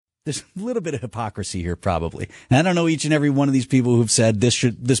there's a little bit of hypocrisy here, probably. And I don't know each and every one of these people who've said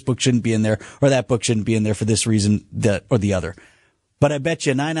this book shouldn't be in there or that book shouldn't be in there for this reason or the other. But I bet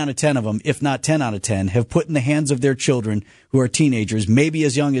you 9 out of 10 of them, if not 10 out of 10, have put in the hands of their children who are teenagers, maybe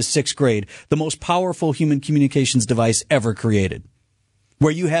as young as 6th grade, the most powerful human communications device ever created,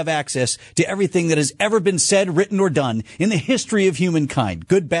 where you have access to everything that has ever been said, written, or done in the history of humankind,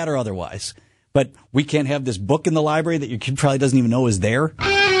 good, bad, or otherwise. But we can't have this book in the library that your kid probably doesn't even know is there.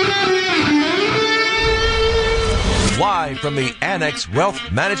 Live from the Annex Wealth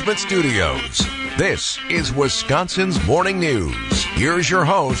Management Studios, this is Wisconsin's Morning News. Here's your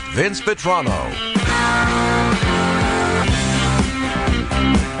host, Vince Vitrano.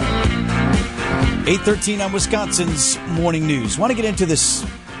 (8:13) on Wisconsin's Morning News. Want to get into this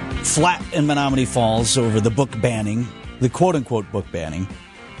flat in Menominee Falls over the book banning, the quote-unquote book banning.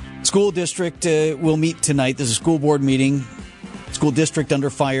 School district will meet tonight. There's a school board meeting. School district under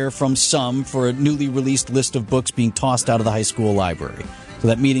fire from some for a newly released list of books being tossed out of the high school library. So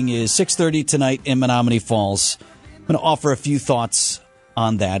that meeting is 6:30 tonight in Menominee Falls. I'm going to offer a few thoughts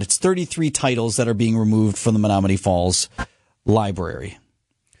on that. It's 33 titles that are being removed from the Menominee Falls library.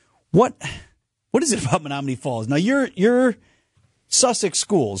 What is it about Menominee Falls? Now, you're Sussex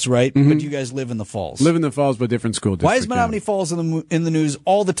schools, right? Mm-hmm. But you guys live in the Falls. Live in the Falls, but different school district. Why is Menominee Falls in the news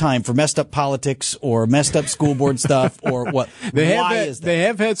all the time for messed up politics or messed up school board stuff or what? They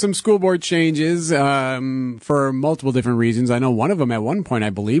have had some school board changes for multiple different reasons. I know one of them at one point, I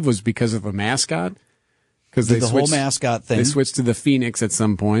believe, was because of a mascot. Because the whole mascot thing. They switched to the Phoenix at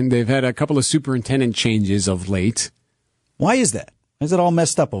some point. They've had a couple of superintendent changes of late. Why is that? Why is it all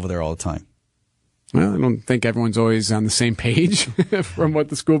messed up over there all the time? Well, I don't think everyone's always on the same page from what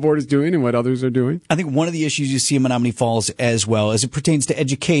the school board is doing and what others are doing. I think one of the issues you see in Menominee Falls as well as it pertains to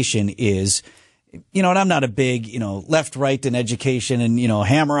education is, and I'm not a big, left, right in education and,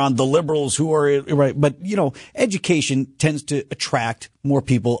 hammer on the liberals who are right. But, education tends to attract more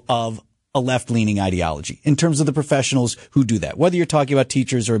people of a left-leaning ideology in terms of the professionals who do that, whether you're talking about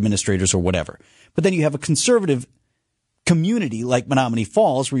teachers or administrators or whatever. But then you have a conservative community like Menominee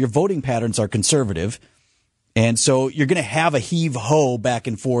Falls where your voting patterns are conservative. And so you're going to have a heave-ho back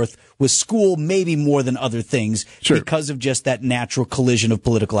and forth with school maybe more than other things because of just that natural collision of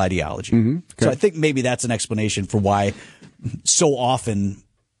political ideology. Mm-hmm. Okay. So I think maybe that's an explanation for why so often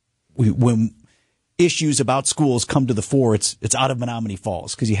when issues about schools come to the fore, it's out of Menominee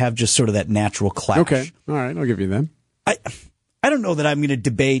Falls because you have just sort of that natural clash. Okay. All right. I'll give you that. I don't know that I'm going to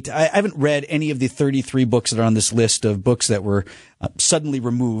debate. I haven't read any of the 33 books that are on this list of books that were suddenly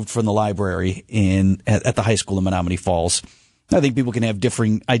removed from the library at the high school in Menominee Falls. I think people can have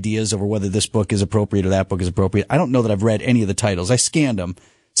differing ideas over whether this book is appropriate or that book is appropriate. I don't know that I've read any of the titles. I scanned them.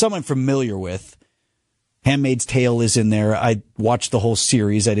 Some I'm familiar with. Handmaid's Tale is in there. I watched the whole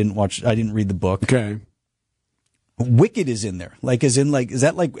series. I didn't read the book. Okay. Wicked is in there. Is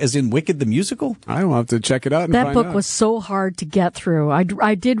that as in Wicked the musical? I will have to check it out and that find book out. was so hard to get through.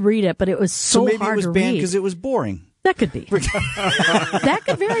 I did read it, but it was so hard to read. So maybe it was banned because it was boring. That could be. That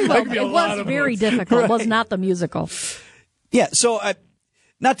could very well be. It was very difficult. Right. It was not the musical. Yeah, so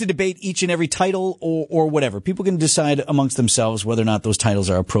not to debate each and every title or whatever. People can decide amongst themselves whether or not those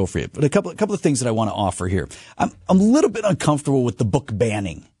titles are appropriate. But a couple of things that I want to offer here. I'm a little bit uncomfortable with the book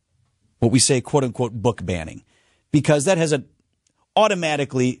banning, what we say, quote unquote, book banning. Because that has a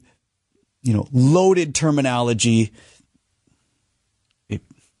automatically, loaded terminology,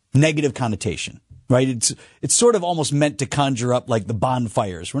 negative connotation, right? It's sort of almost meant to conjure up like the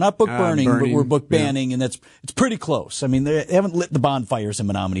bonfires. We're not book burning, but we're book banning, and it's pretty close. I mean, they haven't lit the bonfires in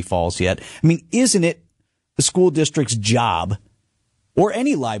Menominee Falls yet. I mean, isn't it the school district's job, or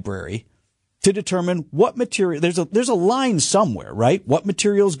any library, to determine what material, there's a line somewhere, right? What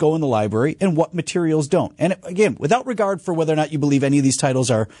materials go in the library and what materials don't. And again, without regard for whether or not you believe any of these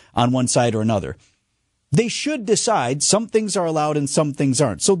titles are on one side or another, they should decide some things are allowed and some things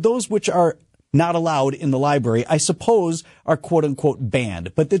aren't. So those which are not allowed in the library, I suppose, are quote unquote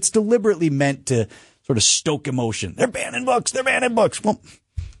banned, but it's deliberately meant to sort of stoke emotion. They're banning books. Well,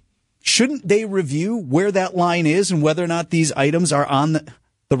 shouldn't they review where that line is and whether or not these items are on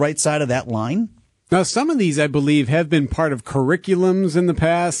the right side of that line? Now, some of these, I believe, have been part of curriculums in the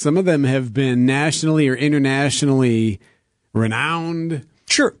past. Some of them have been nationally or internationally renowned.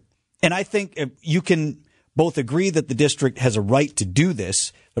 Sure. And I think you can both agree that the district has a right to do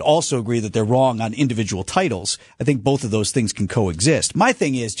this, but also agree that they're wrong on individual titles. I think both of those things can coexist. My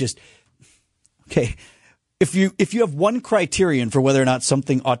thing is just, okay, if you have one criterion for whether or not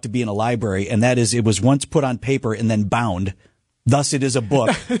something ought to be in a library, and that is it was once put on paper and then bound, Thus, it is a book.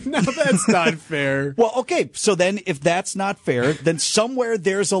 No, that's not fair. Well, okay. So then if that's not fair, then somewhere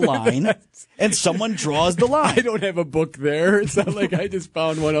there's a line and someone draws the line. I don't have a book there. It's not like I just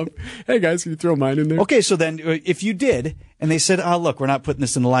found one up. Hey, guys, can you throw mine in there? Okay, so then if you did, and they said, oh, look, we're not putting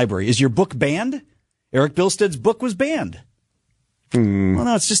this in the library, is your book banned? Eric Bilstead's book was banned. Well,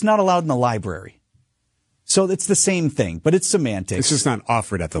 no, it's just not allowed in the library. So it's the same thing, but it's semantics. It's just not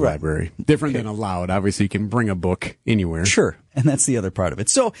offered at the library. Different than allowed. Obviously, you can bring a book anywhere. Sure, and that's the other part of it.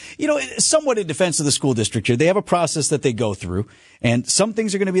 So, somewhat in defense of the school district here, they have a process that they go through, and some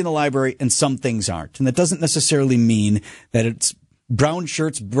things are going to be in the library and some things aren't. And that doesn't necessarily mean that it's brown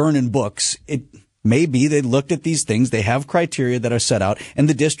shirts burning books. It may be they looked at these things, they have criteria that are set out, and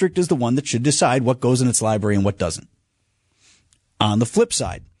the district is the one that should decide what goes in its library and what doesn't. On the flip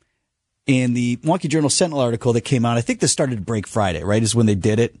side, in the Wonky Journal Sentinel article that came out, I think this started to break Friday, right, is when they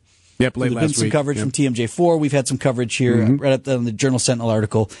did it. Yep, late last week. There's been some coverage from TMJ4. We've had some coverage here, right up on the Journal Sentinel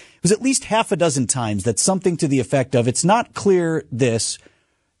article. It was at least half a dozen times that something to the effect of, it's not clear this,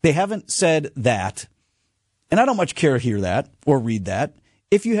 they haven't said that, and I don't much care to hear that or read that.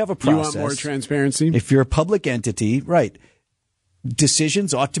 If you have a process. You want more transparency? If you're a public entity, right,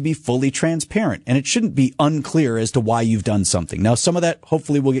 decisions ought to be fully transparent, and it shouldn't be unclear as to why you've done something. Now, some of that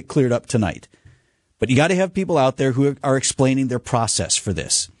hopefully will get cleared up tonight. But you got to have people out there who are explaining their process for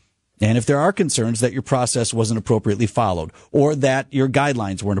this. And if there are concerns that your process wasn't appropriately followed or that your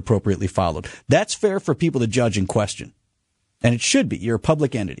guidelines weren't appropriately followed, that's fair for people to judge and question. And it should be. You're a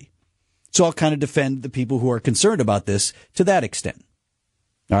public entity. So I'll kind of defend the people who are concerned about this to that extent.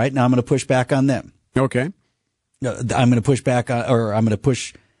 All right, now I'm going to push back on them. Okay. I'm going to push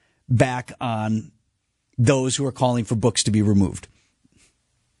back on those who are calling for books to be removed.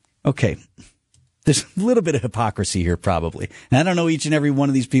 Okay. There's a little bit of hypocrisy here, probably. And I don't know each and every one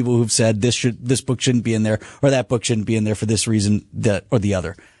of these people who've said this book shouldn't be in there or that book shouldn't be in there for this reason or the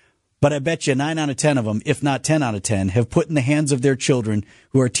other. But I bet you 9 out of 10 of them, if not 10 out of 10, have put in the hands of their children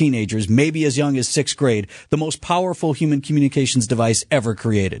who are teenagers, maybe as young as 6th grade, the most powerful human communications device ever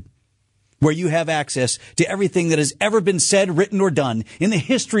created, where you have access to everything that has ever been said, written, or done in the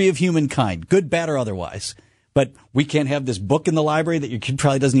history of humankind, good, bad, or otherwise. But we can't have this book in the library that your kid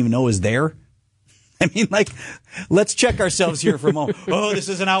probably doesn't even know is there. I mean, let's check ourselves here for a moment. Oh, this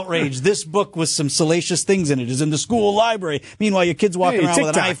is an outrage. This book with some salacious things in it is in the school library. Meanwhile, your kid's walking around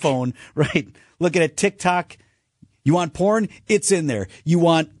with an iPhone, right? Looking at TikTok. You want porn? It's in there. You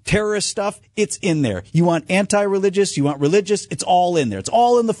want terrorist stuff? It's in there. You want anti-religious? You want religious? It's all in there. It's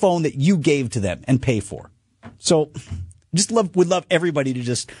all in the phone that you gave to them and pay for. So would love everybody to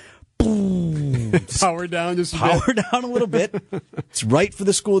just power down a little bit. It's right for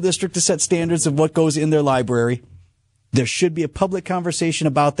the school district to set standards of what goes in their library. There should be a public conversation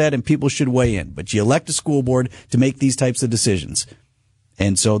about that, and people should weigh in. But you elect a school board to make these types of decisions.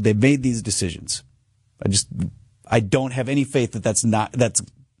 And so they've made these decisions. I don't have any faith that that's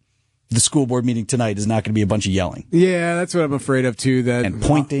the school board meeting tonight is not going to be a bunch of yelling. Yeah, that's what I'm afraid of, too. And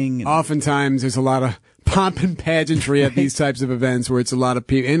pointing. Oftentimes, there's a lot of pomp and pageantry at these types of events where it's a lot of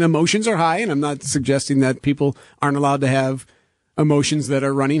people, and emotions are high, and I'm not suggesting that people aren't allowed to have emotions that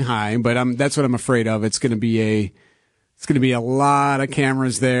are running high, but that's what I'm afraid of. It's going to be a lot of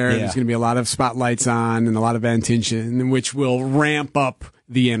cameras there. Yeah. There's going to be a lot of spotlights on and a lot of attention, which will ramp up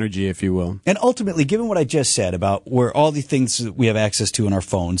the energy, if you will. And ultimately, given what I just said about where all the things that we have access to in our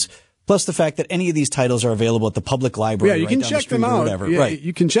phones, plus the fact that any of these titles are available at the public library, you can check them out. Whatever. Yeah, right.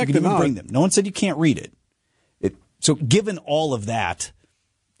 You can check them out. Bring them. No one said you can't read it. So given all of that,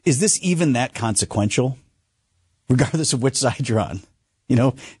 is this even that consequential? Regardless of which side you're on.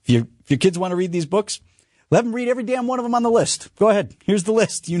 If your kids want to read these books, let them read every damn one of them on the list. Go ahead. Here's the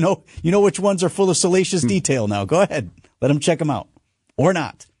list. You know which ones are full of salacious detail now. Go ahead. Let them check them out. Or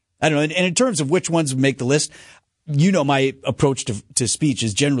not. I don't know. And in terms of which ones make the list, my approach to speech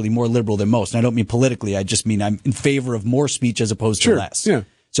is generally more liberal than most. And I don't mean politically. I just mean I'm in favor of more speech as opposed to less. Yeah.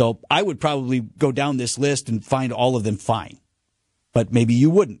 So I would probably go down this list and find all of them fine. But maybe you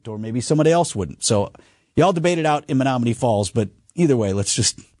wouldn't, or maybe somebody else wouldn't. So y'all debate it out in Menominee Falls, but either way, let's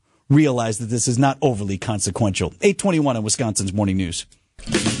just realize that this is not overly consequential. 8:21 on Wisconsin's Morning News.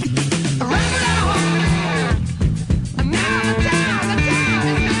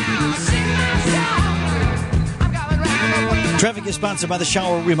 Traffic is sponsored by the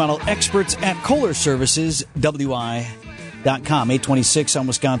shower remodel experts at Kohler Services, WI.com. 8:26 on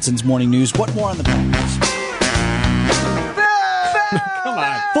Wisconsin's Morning News. What more on the balance? Come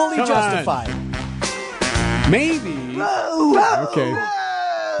on. Fully justified. Maybe. Okay.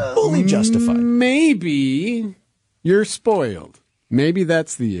 Fully justified. Maybe you're spoiled. Maybe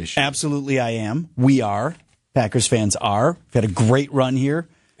that's the issue. Absolutely I am. We are. Packers fans are. We've had a great run here.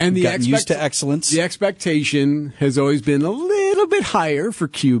 And We've gotten used to excellence. The expectation has always been a little bit higher for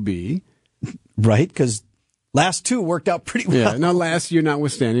QB. Right, because last two worked out pretty well. Yeah, no, last year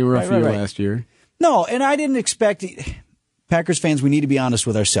notwithstanding. Rough year last year. No, and I didn't expect Packers fans, we need to be honest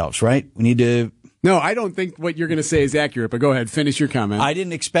with ourselves, right? We need to... No, I don't think what you're going to say is accurate, but go ahead. Finish your comment. I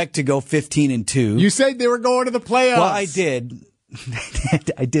didn't expect to go 15-2. You said they were going to the playoffs. Well, I did.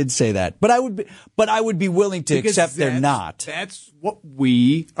 I did say that. But I would be willing to accept they're not. That's what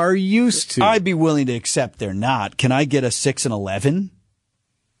we are used to. I'd be willing to accept they're not. Can I get a 6-11?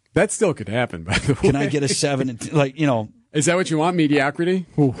 That still could happen, by the way. Can I get a 7? Is that what you want, mediocrity?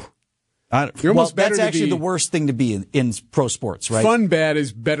 Ooh. That's actually the worst thing to be in pro sports, right? Fun bad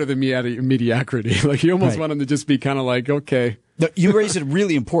is better than mediocrity. Like, you almost want them to just be kind of like, okay. You raised a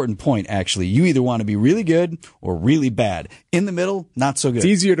really important point, actually. You either want to be really good or really bad. In the middle, not so good. It's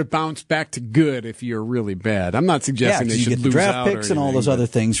easier to bounce back to good if you're really bad. I'm not suggesting they should get the lose draft out picks and all those other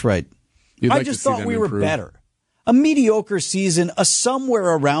things, right? I just thought we were better. A mediocre season, a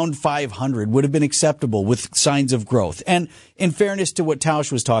somewhere around 500 would have been acceptable with signs of growth. And in fairness to what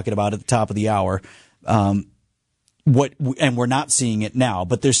Tausch was talking about at the top of the hour, and we're not seeing it now,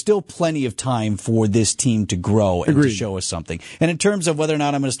 but there's still plenty of time for this team to grow and to show us something. And in terms of whether or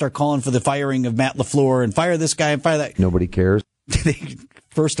not I'm going to start calling for the firing of Matt LaFleur and fire this guy and fire that. Nobody cares.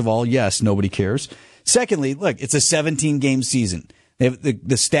 First of all, yes, nobody cares. Secondly, look, it's a 17-game season.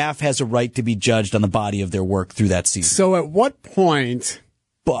 The staff has a right to be judged on the body of their work through that season. So at what point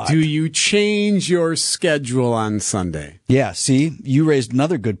do you change your schedule on Sunday? Yeah, see, you raised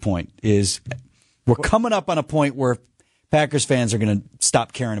another good point. We're coming up on a point where Packers fans are going to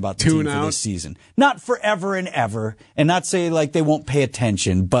stop caring about the team for this season. Not forever and ever, and not say like they won't pay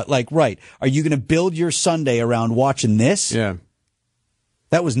attention, but like, right, are you going to build your Sunday around watching this? Yeah.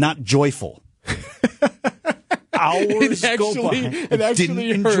 That was not joyful. Hours go by. It actually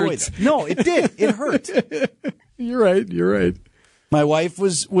didn't hurt. Enjoy that. No, it did. It hurt. You're right. My wife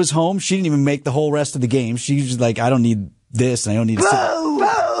was home. She didn't even make the whole rest of the game. She was like, I don't need this, and I don't need to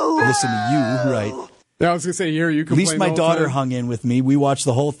listen to you. Right. Yeah, I was going to say, you at least my daughter hung in with me. We watched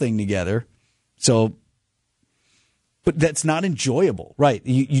the whole thing together. So, but that's not enjoyable. Right.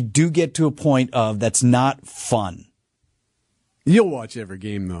 You do get to a point of that's not fun. You'll watch every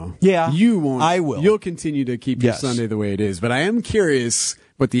game, though. Yeah. You won't. I will. You'll continue to keep your Sunday the way it is. But I am curious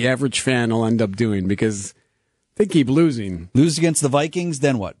what the average fan will end up doing because they keep losing. Lose against the Vikings,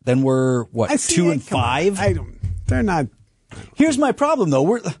 then what? Then we're, 2-5? They're not. Here's my problem, though.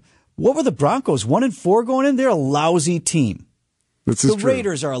 What were the Broncos? 1-4 going in? They're a lousy team. The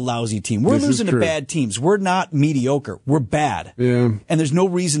Raiders are a lousy team. We're losing to bad teams. We're not mediocre. We're bad. Yeah. And there's no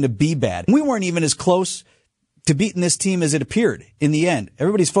reason to be bad. We weren't even as close to beating this team as it appeared in the end.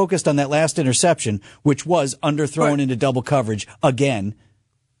 Everybody's focused on that last interception, which was underthrown into double coverage again.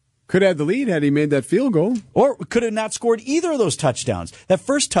 Could have had the lead had he made that field goal. Or could have not scored either of those touchdowns. That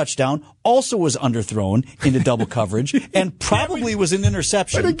first touchdown also was underthrown into double coverage and probably was an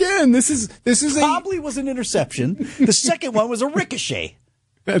interception. But again, this is probably was an interception. The second one was a ricochet.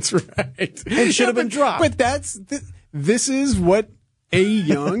 That's right. And should have been dropped. But this is what a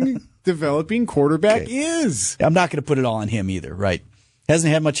young developing quarterback is. I'm not going to put it all on him either, right?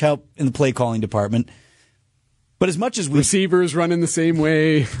 Hasn't had much help in the play calling department. But as much as receivers running the same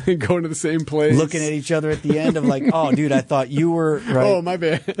way and going to the same place, looking at each other at the end of like, oh, dude, I thought you were right. Oh, my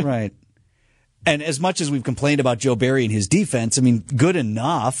bad. Right. And as much as we've complained about Joe Barry and his defense, I mean, good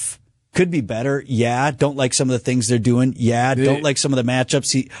enough. Could be better. Yeah. Don't like some of the things they're doing. Yeah. Don't like some of the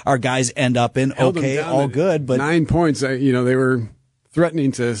matchups our guys end up in. Okay. All good. But 9 points, they were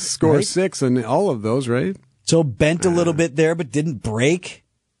threatening to score 6 and all of those, right? So bent a little bit there, but didn't break.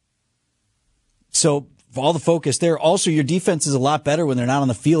 So all the focus there. Also, your defense is a lot better when they're not on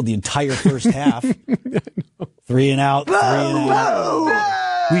the field the entire first half. 3 and out, 3 and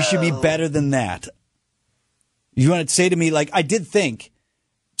out. We should be better than that. You want to say to me, like, I did think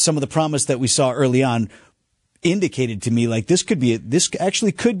some of the promise that we saw early on indicated to me, like, this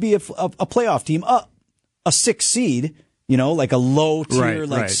actually could be a playoff team, a 6 seed, like a low tier,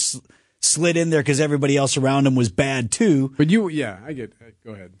 slid in there because everybody else around them was bad too. But go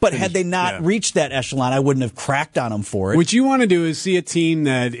ahead. But had they not reached that echelon, I wouldn't have cracked on them for it. What you want to do is see a team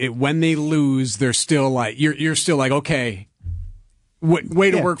that when they lose, they're still like, you're still like, okay, way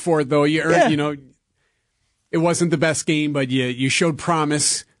to work for it though. You earned, it wasn't the best game, but you showed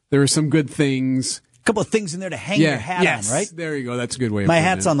promise. There were some good things. A couple of things in there to hang your hat on, right? There you go. That's a good way of My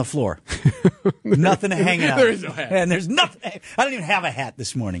hat's on the floor. Nothing to hang it on. There is no hat. And there's nothing. I don't even have a hat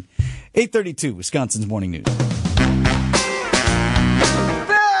this morning. 8:32, Wisconsin's Morning News.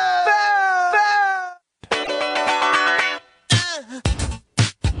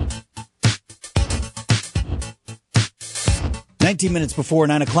 19 minutes before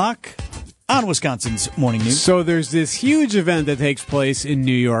 9 o'clock on Wisconsin's Morning News. So there's this huge event that takes place in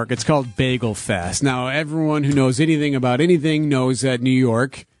New York. It's called Bagel Fest. Now, everyone who knows anything about anything knows that New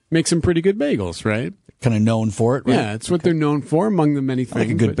York makes some pretty good bagels, right? Kind of known for it, right? Yeah, it's what they're known for, among the many things.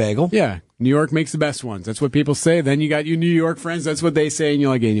 Like a good bagel. Yeah, New York makes the best ones. That's what people say. Then you got your New York friends. That's what they say, and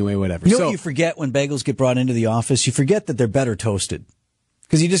you're like, anyway, whatever. You know what you forget when bagels get brought into the office? You forget that they're better toasted.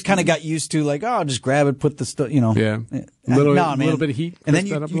 Because you just kind of got used to, like, oh, just grab it, put the stuff, you know. Yeah. Little bit of heat. And then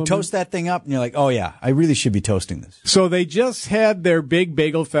you toast that thing up, and you're like, oh, yeah, I really should be toasting this. So they just had their big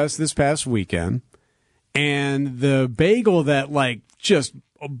bagel fest this past weekend, and the bagel that, like, just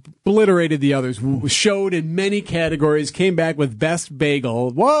obliterated the others, showed in many categories, came back with best bagel,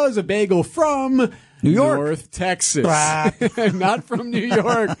 was a bagel from New York. North Texas. Not from New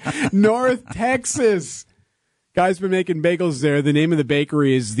York. North Texas. Guy's been making bagels there. The name of the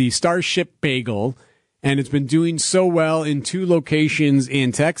bakery is the Starship Bagel, and it's been doing so well in 2 locations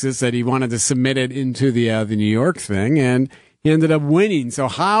in Texas that he wanted to submit it into the New York thing, and he ended up winning. So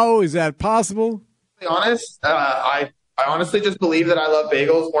how is that possible? To be honest, I honestly just believe that I love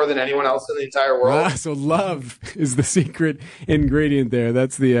bagels more than anyone else in the entire world. So love is the secret ingredient there.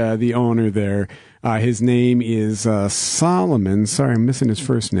 That's the owner there. His name is Solomon. Sorry, I'm missing his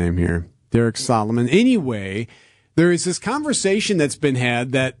first name here. Derek Solomon. Anyway, there is this conversation that's been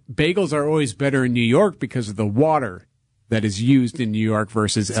had that bagels are always better in New York because of the water that is used in New York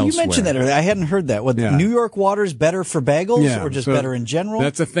versus elsewhere. You mentioned that earlier. I hadn't heard that. New York water is better for bagels or just better in general?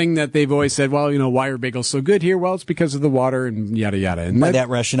 That's a thing that they've always said, well, why are bagels so good here? Well, it's because of the water and yada, yada. And by that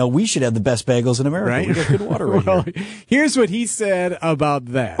rationale, we should have the best bagels in America. Right? We got good water here. Here's what he said about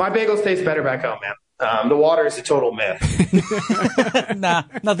that. My bagels taste better back home, man. The water is a total myth. Nah,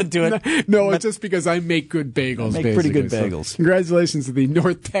 nothing to it. No, it's just because I make good bagels. I make pretty good bagels. So congratulations to the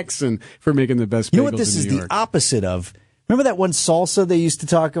North Texan for making the best bagels. You know what this is the opposite of? Remember that one salsa they used to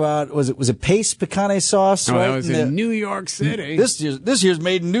talk about? Was it paste pecane sauce? Oh, right? that was in New York City. This year's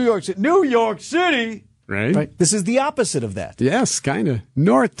made in New York City. New York City! Right? This is the opposite of that. Yes, kind of.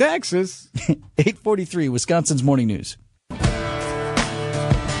 North Texas. 8:43, Wisconsin's Morning News.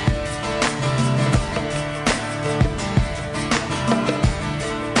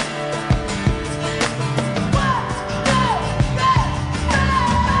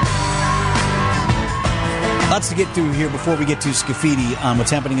 Lots to get through here before we get to Scafidi on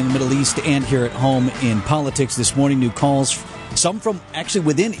what's happening in the Middle East and here at home in politics this morning. New calls, some from actually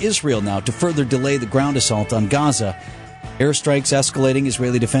within Israel now, to further delay the ground assault on Gaza. Airstrikes escalating,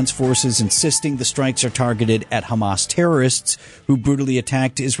 Israeli Defense Forces insisting the strikes are targeted at Hamas terrorists who brutally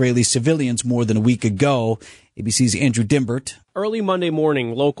attacked Israeli civilians more than a week ago. ABC's Andrew Dimbert. Early Monday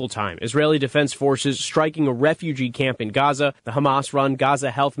morning, local time, Israeli Defense Forces striking a refugee camp in Gaza. The Hamas-run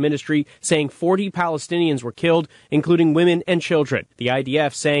Gaza Health Ministry saying 40 Palestinians were killed, including women and children. The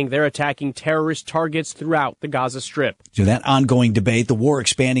IDF saying they're attacking terrorist targets throughout the Gaza Strip. So that ongoing debate, the war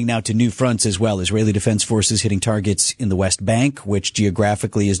expanding now to new fronts as well. Israeli Defense Forces hitting targets in the West Bank, which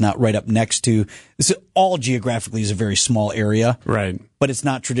geographically is not right up next to. This all geographically is a very small area. Right. But it's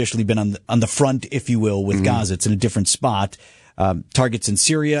not traditionally been on the front, if you will, with Gaza. It's in a different spot. Targets in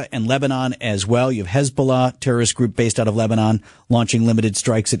Syria and Lebanon as well. You have Hezbollah, terrorist group based out of Lebanon, launching limited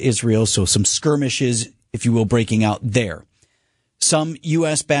strikes at Israel. So some skirmishes, if you will, breaking out there. Some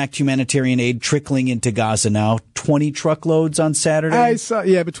U.S.-backed humanitarian aid trickling into Gaza now. 20 truckloads on Saturday. I saw,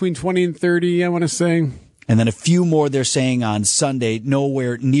 between 20 and 30, I want to say. And then a few more, they're saying, on Sunday,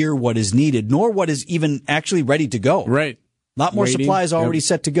 nowhere near what is needed, nor what is even actually ready to go. Right. A lot more supplies already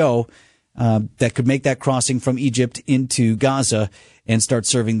set to go that could make that crossing from Egypt into Gaza and start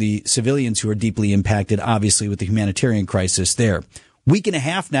serving the civilians who are deeply impacted, obviously, with the humanitarian crisis there. Week and a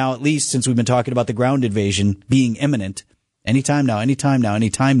half now, at least, since we've been talking about the ground invasion being imminent. Anytime now.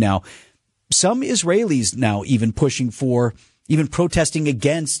 Some Israelis now even pushing for, even protesting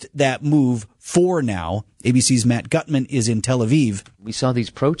against that move for now. ABC's Matt Gutman is in Tel Aviv. We saw these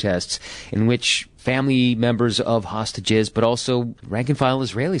protests in which family members of hostages, but also rank-and-file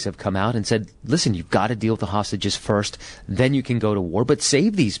Israelis have come out and said, listen, you've got to deal with the hostages first, then you can go to war, but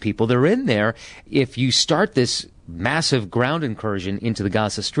save these people. They're in there. If you start this massive ground incursion into the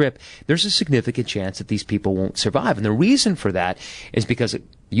Gaza Strip, there's a significant chance that these people won't survive. And the reason for that is because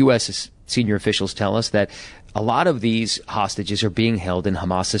U.S. senior officials tell us that a lot of these hostages are being held in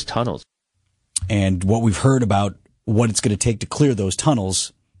Hamas's tunnels. And what we've heard about what it's going to take to clear those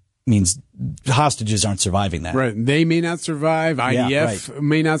tunnels means hostages aren't surviving that. Right. They may not survive. IDF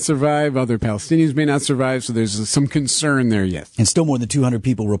may not survive. Other Palestinians may not survive. So there's some concern there, yes. And still more than 200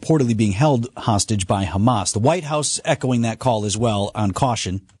 people reportedly being held hostage by Hamas. The White House echoing that call as well on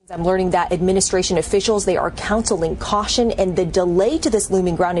caution. I'm learning that administration officials, they are counseling caution and the delay to this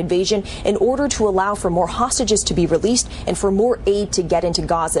looming ground invasion in order to allow for more hostages to be released and for more aid to get into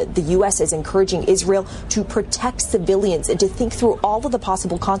Gaza. The U.S. is encouraging Israel to protect civilians and to think through all of the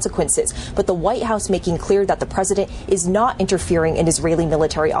possible consequences. But the White House making clear that the president is not interfering in Israeli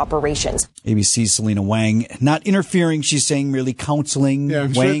military operations. ABC's Selena Wang, not interfering, she's saying merely counseling,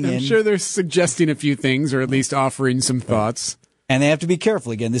 weighing in. I'm sure they're suggesting a few things or at least offering some thoughts. And they have to be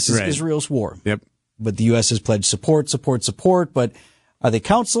careful. Again, this is Israel's war. Yep. But the U.S. has pledged support. But are they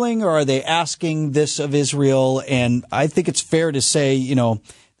counseling or are they asking this of Israel? And I think it's fair to say,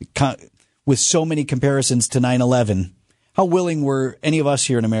 with so many comparisons to 9/11, how willing were any of us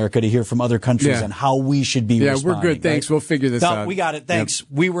here in America to hear from other countries on how we should be responding? Yeah, we're good. Thanks. Right? We'll figure this out. We got it. Thanks. Yep.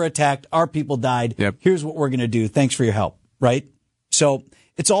 We were attacked. Our people died. Yep. Here's what we're going to do. Thanks for your help. Right? So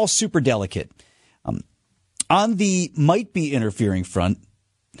it's all super delicate. On the might be interfering front,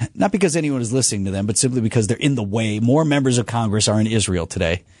 not because anyone is listening to them, but simply because they're in the way, more members of Congress are in Israel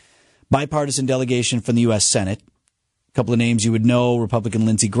today. Bipartisan delegation from the U.S. Senate. A couple of names you would know. Republican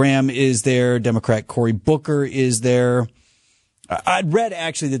Lindsey Graham is there. Democrat Cory Booker is there. I'd read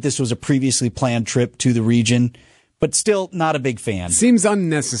actually that this was a previously planned trip to the region, but still not a big fan. Seems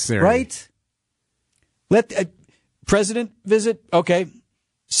unnecessary. Right? Let President visit? Okay.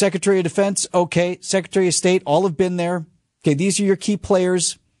 Secretary of Defense, okay. Secretary of State, all have been there. Okay, these are your key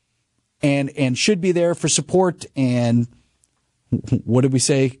players and should be there for support and what did we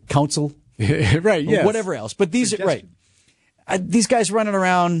say? Counsel? Right, yes. Whatever else. But these are, right. These guys running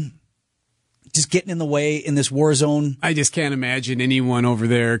around just getting in the way in this war zone. I just can't imagine anyone over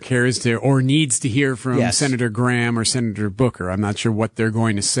there cares to or needs to hear from Senator Graham or Senator Booker. I'm not sure what they're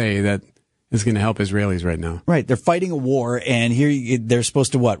going to say that is going to help Israelis right now. Right. They're fighting a war, and here they're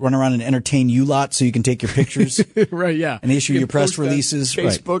supposed to run around and entertain you lot so you can take your pictures. Right, yeah. And issue your press releases.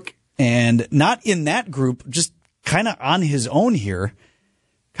 Facebook. Right. And not in that group, just kind of on his own here.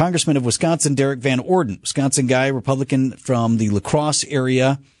 Congressman of Wisconsin, Derek Van Orden, Wisconsin guy, Republican from the La Crosse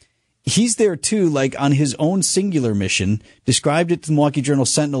area. He's there, too, like on his own singular mission, described it to the Milwaukee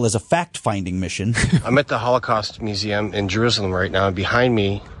Journal-Sentinel as a fact-finding mission. I'm at the Holocaust Museum in Jerusalem right now, and behind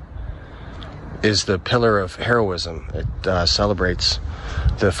me is the Pillar of Heroism. It celebrates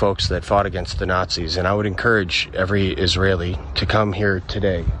the folks that fought against the Nazis, and I would encourage every Israeli to come here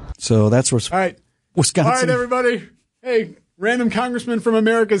today. So that's where Wisconsin. All right, everybody. Hey, random congressman from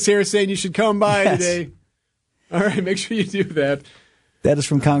America's here saying you should come by today. All right, make sure you do that. That is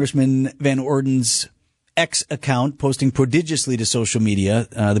from Congressman Van Orden's X account, posting prodigiously to social media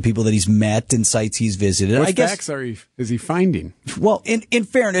the people that he's met and sites he's visited. What facts is he finding? Well, in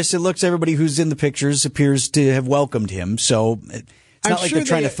fairness, it looks everybody who's in the pictures appears to have welcomed him. So it's not like they're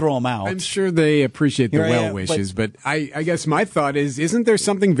trying to throw him out. I'm sure they appreciate the well wishes, but I guess my thought is, isn't there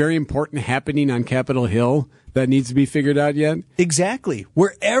something very important happening on Capitol Hill that needs to be figured out yet? Exactly.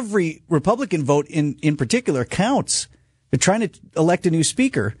 Where every Republican vote in particular counts. They're trying to elect a new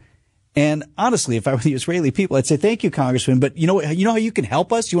speaker. And honestly, if I were the Israeli people, I'd say, thank you, Congressman. But you know how you can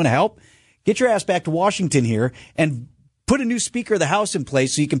help us? You want to help? Get your ass back to Washington here and put a new Speaker of the House in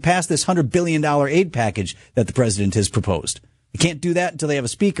place so you can pass this $100 billion aid package that the president has proposed. You can't do that until they have a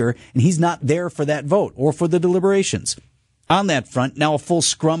speaker, and he's not there for that vote or for the deliberations. On that front, now a full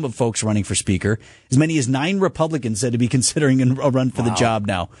scrum of folks running for speaker. As many as 9 Republicans said to be considering a run for the job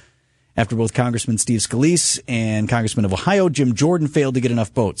now. After both Congressman Steve Scalise and Congressman of Ohio Jim Jordan failed to get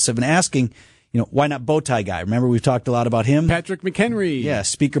enough votes. I've been asking, why not bow tie guy? Remember we've talked a lot about him? Patrick McHenry. Yeah,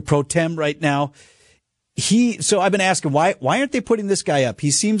 Speaker pro tem right now. So I've been asking, why aren't they putting this guy up?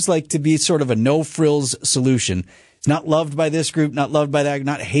 He seems like to be sort of a no-frills solution. He's not loved by this group, not loved by that,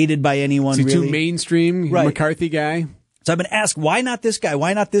 not hated by anyone, really. Is he too mainstream, McCarthy guy? So I've been asked, why not this guy?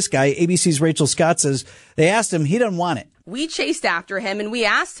 Why not this guy? ABC's Rachel Scott says they asked him, he doesn't want it. We chased after him and we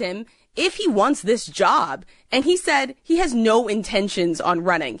asked him if he wants this job. And he said he has no intentions on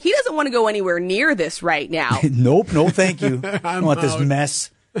running. He doesn't want to go anywhere near this right now. Nope, no thank you. I don't want this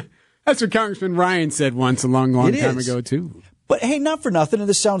mess. That's what Congressman Ryan said once a long time ago, too. But hey, not for nothing, and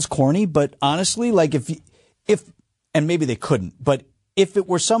this sounds corny, but honestly, like if, and maybe they couldn't, but if it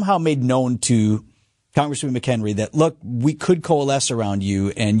were somehow made known to Congressman McHenry that, look, we could coalesce around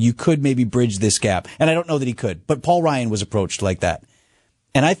you and you could maybe bridge this gap. And I don't know that he could, but Paul Ryan was approached like that.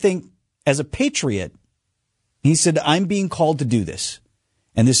 And I think as a patriot, he said, I'm being called to do this.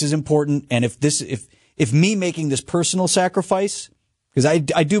 And this is important. And if me making this personal sacrifice, because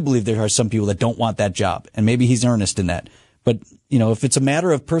I do believe there are some people that don't want that job, and maybe he's earnest in that. But, if it's a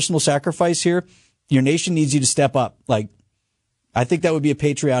matter of personal sacrifice here, your nation needs you to step up. Like, I think that would be a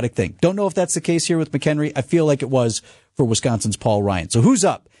patriotic thing. Don't know if that's the case here with McHenry. I feel like it was for Wisconsin's Paul Ryan. So who's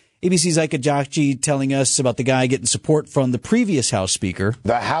up? ABC's Ika Jokci telling us about the guy getting support from the previous House Speaker.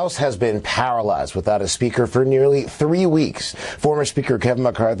 The House has been paralyzed without a Speaker for nearly 3 weeks. Former Speaker Kevin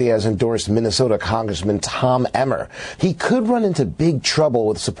McCarthy has endorsed Minnesota Congressman Tom Emmer. He could run into big trouble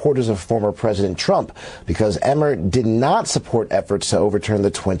with supporters of former President Trump because Emmer did not support efforts to overturn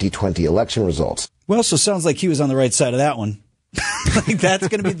the 2020 election results. Well, so sounds like he was on the right side of that one. Like that's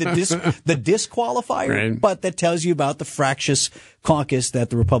going to be the disqualifier, right. But that tells you about the fractious caucus that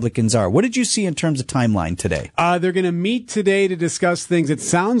the Republicans are. What did you see in terms of timeline today? They're going to meet today to discuss things. It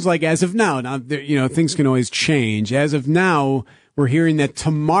sounds like as of now, things can always change. As of now, we're hearing that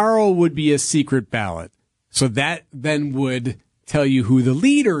tomorrow would be a secret ballot. So that then would tell you who the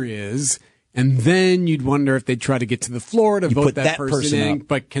leader is. And then you'd wonder if they'd try to get to the floor to vote that person in.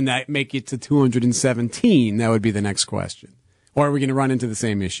 But can that make it to 217? That would be the next question. Or are we going to run into the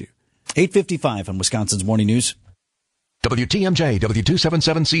same issue? 8:55 on Wisconsin's Morning News. WTMJ,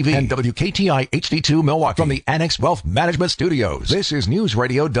 W277CV, and WKTI HD2 Milwaukee. From the Annex Wealth Management Studios, this is News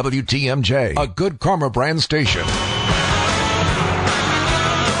Radio WTMJ, a Good Karma brand station.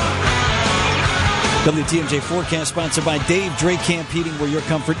 WTMJ forecast sponsored by Dave Drake Camp Heating, where your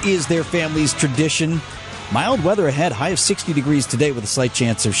comfort is their family's tradition. Mild weather ahead, high of 60 degrees today with a slight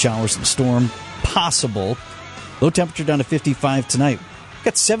chance of showers and storm possible. Low temperature down to 55 tonight.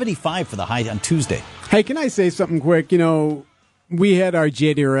 Got 75 for the high on Tuesday. Hey, can I say something quick? We had our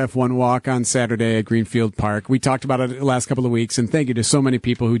JDRF1 walk on Saturday at Greenfield Park. We talked about it the last couple of weeks, and thank you to so many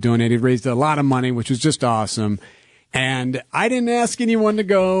people who donated, raised a lot of money, which was just awesome. And I didn't ask anyone to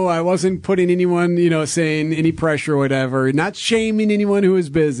go. I wasn't putting anyone, saying any pressure or whatever, not shaming anyone who was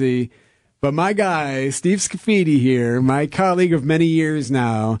busy. But my guy, Steve Scafidi here, my colleague of many years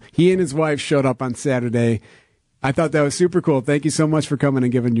now, he and his wife showed up on Saturday. I thought that was super cool. Thank you so much for coming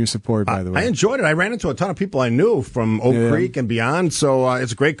and giving your support, by the way. I enjoyed it. I ran into a ton of people I knew from Oak Creek and beyond, so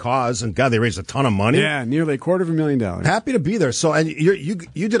it's a great cause. And, God, they raised a ton of money. Yeah, nearly $250,000. Happy to be there. So, and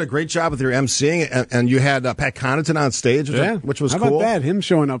you did a great job with your emceeing, and you had Pat Connaughton on stage, which was cool. How about that? Him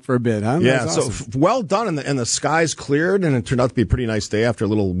showing up for a bit, huh? Yeah, awesome. So well done, and the skies cleared, and it turned out to be a pretty nice day after a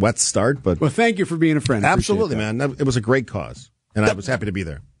little wet start. But well, thank you for being a friend. Absolutely, man. It was a great cause, and I was happy to be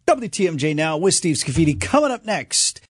there. WTMJ now with Steve Scafidi coming up next.